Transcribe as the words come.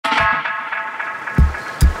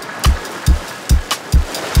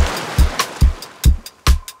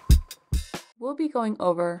will be going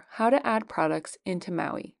over how to add products into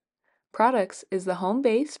Maui. Products is the home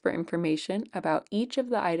base for information about each of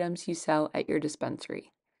the items you sell at your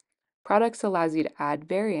dispensary. Products allows you to add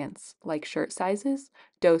variants like shirt sizes,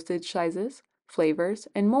 dosage sizes, flavors,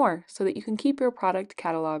 and more so that you can keep your product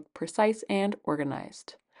catalog precise and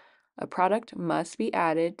organized. A product must be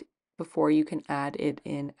added before you can add it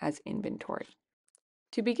in as inventory.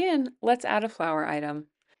 To begin, let's add a flower item.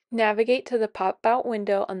 Navigate to the pop-out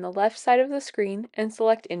window on the left side of the screen and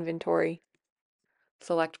select Inventory.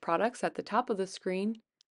 Select Products at the top of the screen,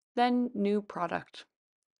 then New Product.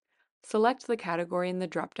 Select the category in the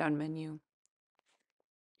drop-down menu.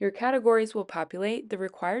 Your categories will populate the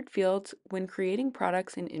required fields when creating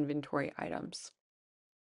products in inventory items.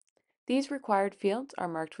 These required fields are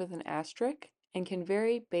marked with an asterisk and can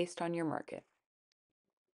vary based on your market.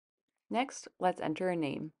 Next, let's enter a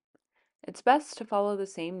name. It's best to follow the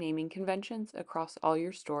same naming conventions across all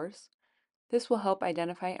your stores. This will help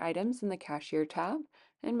identify items in the Cashier tab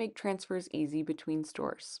and make transfers easy between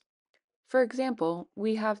stores. For example,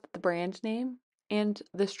 we have the brand name and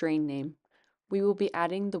the strain name. We will be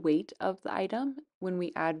adding the weight of the item when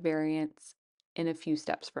we add variants in a few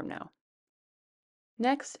steps from now.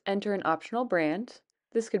 Next, enter an optional brand.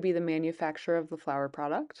 This could be the manufacturer of the flower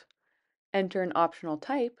product. Enter an optional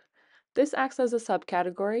type. This acts as a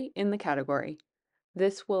subcategory in the category.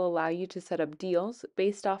 This will allow you to set up deals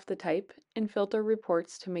based off the type and filter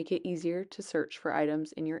reports to make it easier to search for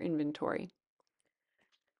items in your inventory.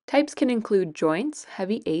 Types can include joints,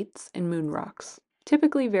 heavy eighths, and moon rocks.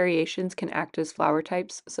 Typically, variations can act as flower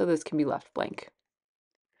types, so this can be left blank.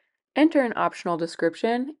 Enter an optional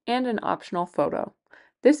description and an optional photo.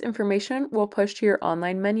 This information will push to your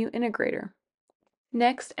online menu integrator.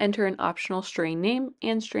 Next, enter an optional strain name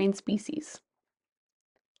and strain species.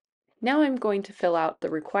 Now I'm going to fill out the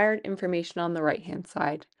required information on the right-hand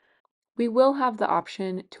side. We will have the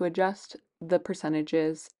option to adjust the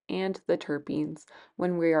percentages and the terpenes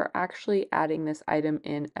when we are actually adding this item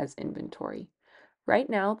in as inventory. Right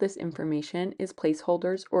now, this information is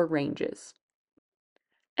placeholders or ranges.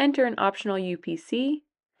 Enter an optional UPC.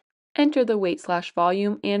 Enter the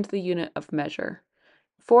weight/volume and the unit of measure.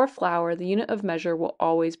 For flour, the unit of measure will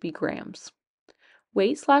always be grams.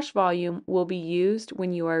 Weight/volume will be used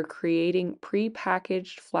when you are creating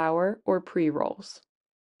pre-packaged flour or pre-rolls.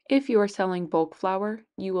 If you are selling bulk flour,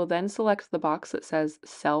 you will then select the box that says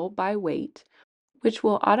Sell by Weight, which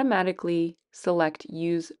will automatically select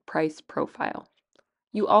Use Price Profile.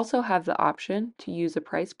 You also have the option to use a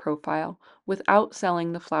price profile without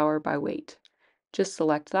selling the flour by weight. Just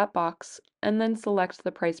select that box and then select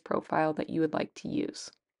the price profile that you would like to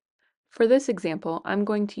use. For this example, I'm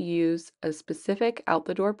going to use a specific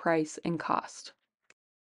out-the-door price and cost.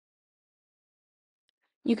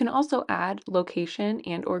 You can also add location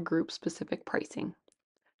and/or group-specific pricing.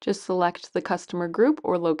 Just select the customer group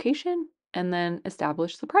or location and then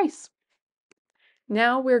establish the price.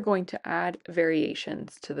 Now we're going to add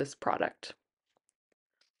variations to this product.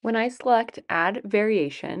 When I select Add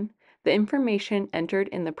Variation, the information entered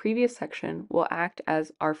in the previous section will act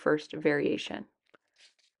as our first variation.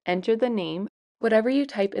 Enter the name. Whatever you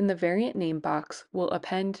type in the variant name box will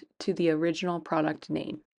append to the original product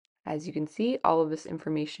name. As you can see, all of this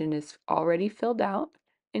information is already filled out,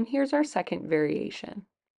 and here's our second variation.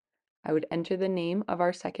 I would enter the name of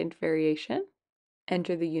our second variation,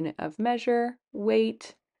 enter the unit of measure,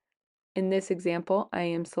 weight. In this example, I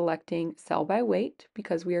am selecting Sell by Weight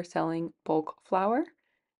because we are selling bulk flour,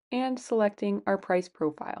 and selecting our price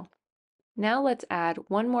profile. Now let's add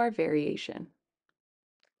one more variation.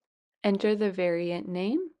 Enter the variant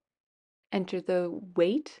name, enter the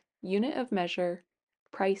weight, unit of measure,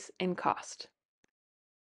 price, and cost.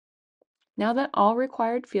 Now that all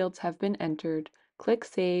required fields have been entered, click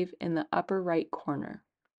Save in the upper right corner.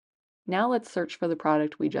 Now let's search for the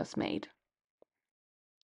product we just made.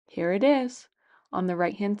 Here it is. On the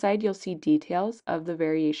right-hand side, you'll see details of the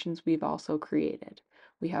variations we've also created.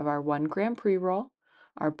 We have our 1 gram pre-roll,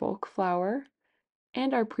 our bulk flour,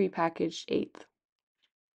 and our pre-packaged eighth.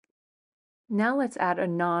 Now let's add a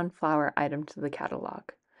non-flour item to the catalog.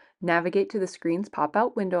 Navigate to the screen's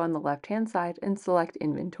pop-out window on the left-hand side and select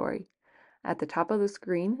Inventory. At the top of the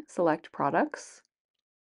screen, select Products,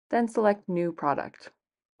 then select New Product.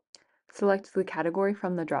 Select the category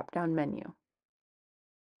from the drop-down menu.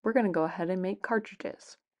 We're going to go ahead and make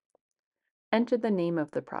cartridges. Enter the name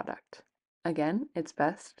of the product. Again, it's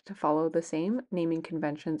best to follow the same naming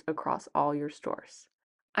conventions across all your stores.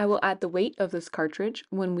 I will add the weight of this cartridge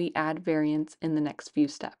when we add variants in the next few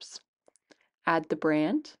steps. Add the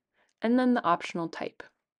brand, and then the optional type.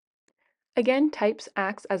 Again, types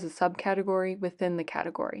acts as a subcategory within the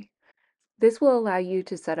category. This will allow you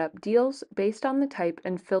to set up deals based on the type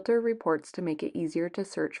and filter reports to make it easier to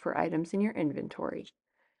search for items in your inventory.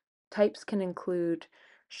 Types can include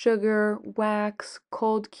sugar, wax,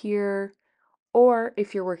 cold cure, or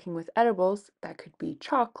if you're working with edibles, that could be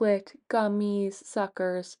chocolate, gummies,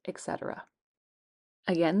 suckers, etc.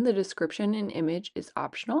 Again, the description and image is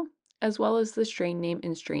optional, as well as the strain name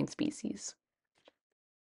and strain species.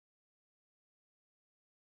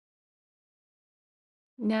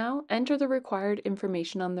 Now, enter the required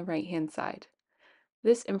information on the right-hand side.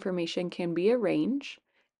 This information can be arranged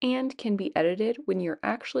and can be edited when you're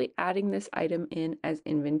actually adding this item in as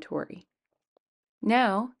inventory.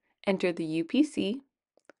 Now, enter the UPC,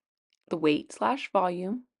 the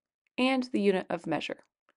weight/volume, and the unit of measure.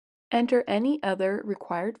 Enter any other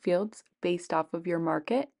required fields based off of your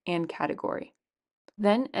market and category.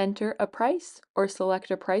 Then enter a price or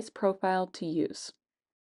select a price profile to use.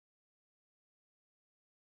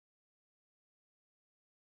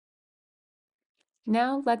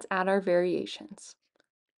 Now let's add our variations.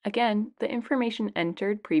 Again, the information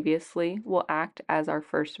entered previously will act as our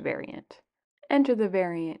first variant. Enter the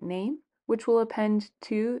variant name, which will append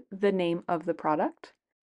to the name of the product.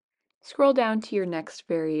 Scroll down to your next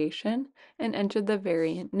variation and enter the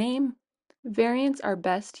variant name. Variants are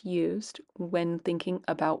best used when thinking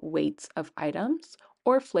about weights of items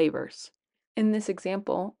or flavors. In this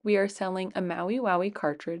example, we are selling a Maui Wowie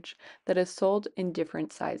cartridge that is sold in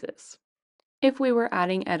different sizes. If we were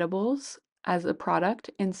adding edibles as a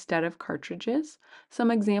product instead of cartridges,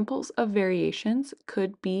 some examples of variations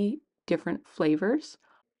could be different flavors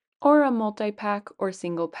or a multi-pack or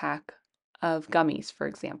single pack of gummies, for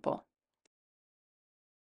example.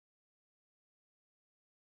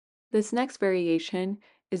 This next variation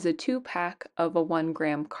is a 2-pack of a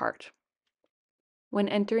 1-gram cart. When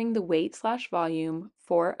entering the weight/volume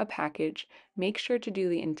for a package, make sure to do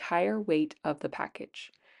the entire weight of the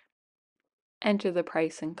package. Enter the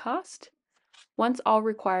price and cost. Once all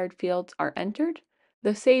required fields are entered,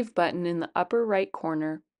 the Save button in the upper right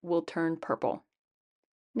corner will turn purple.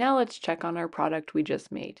 Now let's check on our product we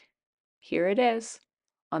just made. Here it is.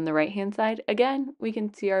 On the right-hand side, again, we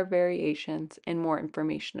can see our variations and more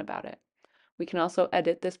information about it. We can also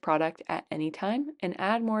edit this product at any time and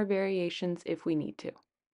add more variations if we need to.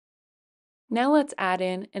 Now let's add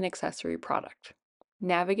in an accessory product.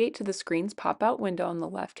 Navigate to the screen's pop-out window on the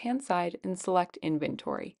left-hand side and select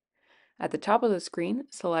Inventory. At the top of the screen,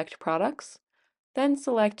 select Products, then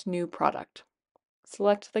select New Product.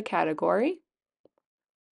 Select the category,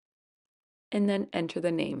 and then enter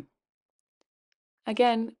the name.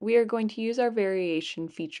 Again, we are going to use our variation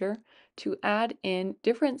feature to add in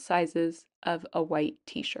different sizes of a white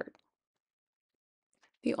t-shirt.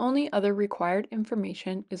 The only other required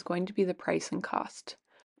information is going to be the price and cost.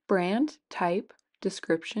 Brand, type,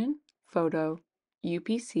 description, photo,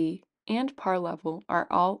 UPC, and par level are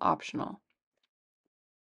all optional.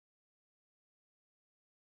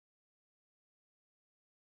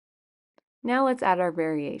 Now let's add our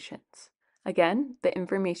variations. Again, the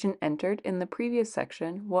information entered in the previous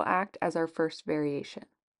section will act as our first variation.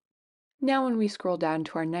 Now when we scroll down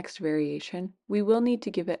to our next variation, we will need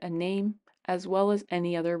to give it a name as well as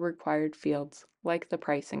any other required fields like the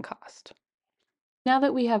price and cost. Now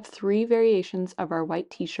that we have 3 variations of our white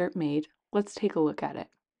t-shirt made, let's take a look at it.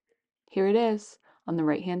 Here it is. On the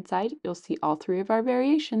right-hand side, you'll see all 3 of our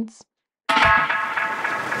variations.